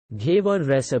Ghevar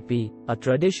recipe, a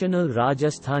traditional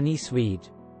Rajasthani sweet.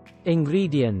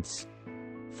 Ingredients.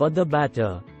 For the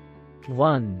batter.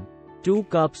 1. 2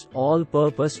 cups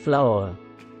all-purpose flour.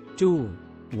 2.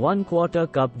 1/4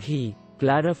 cup ghee,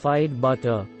 clarified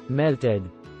butter, melted.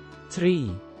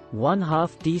 3.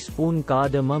 1/2 teaspoon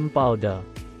cardamom powder.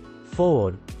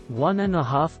 4.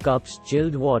 1½ cups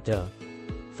chilled water.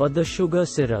 For the sugar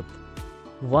syrup.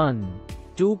 1.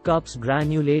 2 cups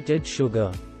granulated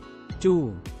sugar.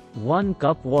 2. 1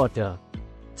 cup water.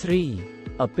 3.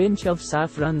 A pinch of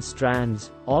saffron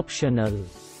strands, optional.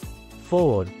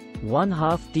 4.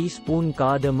 1/2 teaspoon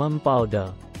cardamom powder.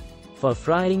 For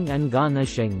frying and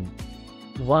garnishing.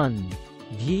 1.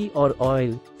 Ghee or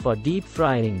oil, for deep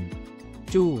frying.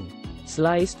 2.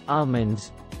 Sliced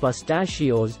almonds,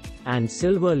 pistachios, and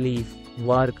silver leaf,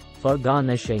 work, for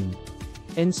garnishing.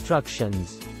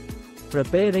 Instructions.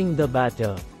 Preparing the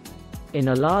batter. In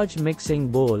a large mixing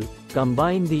bowl,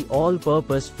 combine the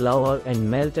all-purpose flour and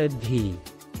melted ghee.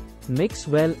 Mix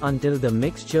well until the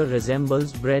mixture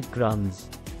resembles breadcrumbs.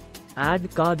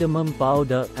 Add cardamom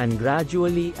powder and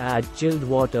gradually add chilled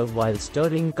water while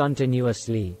stirring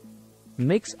continuously.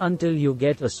 Mix until you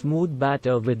get a smooth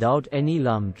batter without any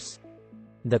lumps.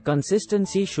 The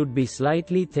consistency should be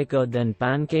slightly thicker than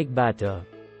pancake batter.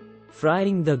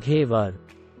 Frying the ghevar.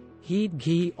 Heat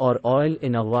ghee or oil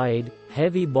in a wide,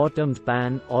 heavy-bottomed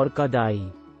pan or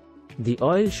kadai. The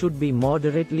oil should be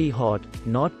moderately hot,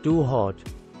 not too hot.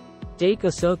 Take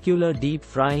a circular deep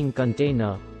frying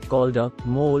container, called a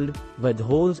mold, with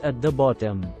holes at the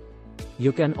bottom.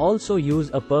 You can also use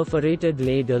a perforated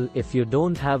ladle if you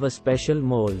don't have a special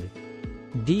mold.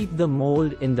 Dip the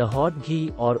mold in the hot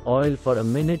ghee or oil for a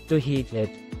minute to heat it.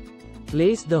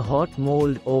 Place the hot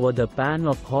mold over the pan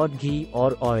of hot ghee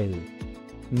or oil.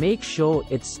 Make sure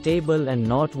it's stable and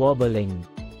not wobbling.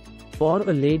 Pour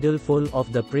a ladleful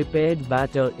of the prepared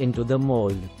batter into the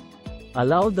mold.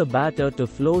 Allow the batter to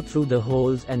flow through the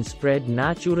holes and spread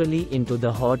naturally into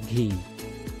the hot ghee.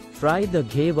 Fry the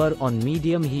ghevar on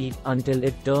medium heat until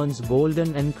it turns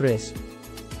golden and crisp.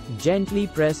 Gently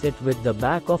press it with the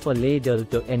back of a ladle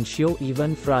to ensure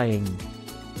even frying.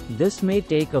 This may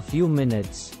take a few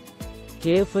minutes.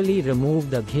 Carefully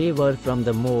remove the ghevar from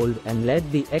the mold and let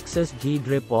the excess ghee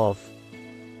drip off.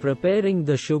 Preparing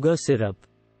the sugar syrup.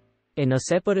 In a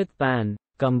separate pan,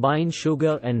 combine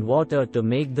sugar and water to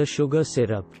make the sugar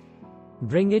syrup.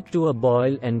 Bring it to a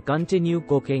boil and continue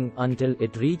cooking until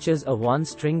it reaches a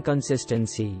one-string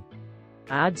consistency.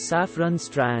 Add saffron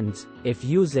strands, if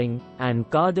using, and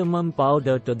cardamom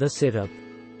powder to the syrup.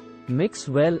 Mix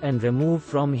well and remove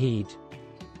from heat.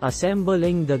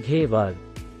 Assembling the ghevar.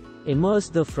 Immerse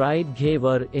the fried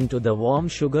ghevar into the warm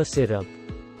sugar syrup.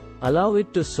 Allow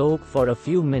it to soak for a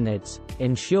few minutes,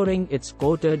 ensuring it's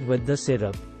coated with the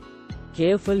syrup.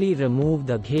 Carefully remove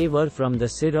the ghevar from the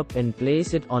syrup and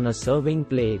place it on a serving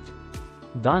plate.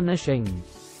 Garnishing.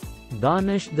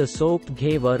 Garnish the soaked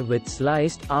ghevar with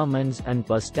sliced almonds and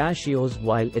pistachios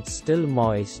while it's still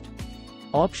moist.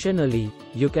 Optionally,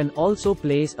 you can also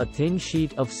place a thin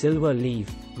sheet of silver leaf,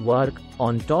 work,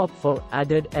 on top for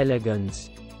added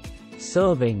elegance.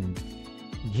 Serving.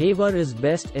 Ghevar is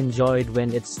best enjoyed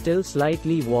when it's still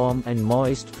slightly warm and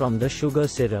moist from the sugar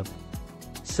syrup.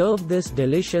 Serve this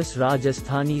delicious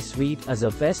Rajasthani sweet as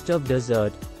a festive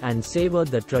dessert, and savor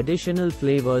the traditional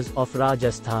flavors of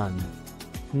Rajasthan.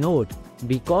 Note: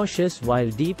 be cautious while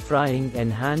deep frying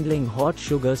and handling hot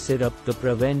sugar syrup to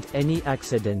prevent any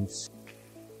accidents.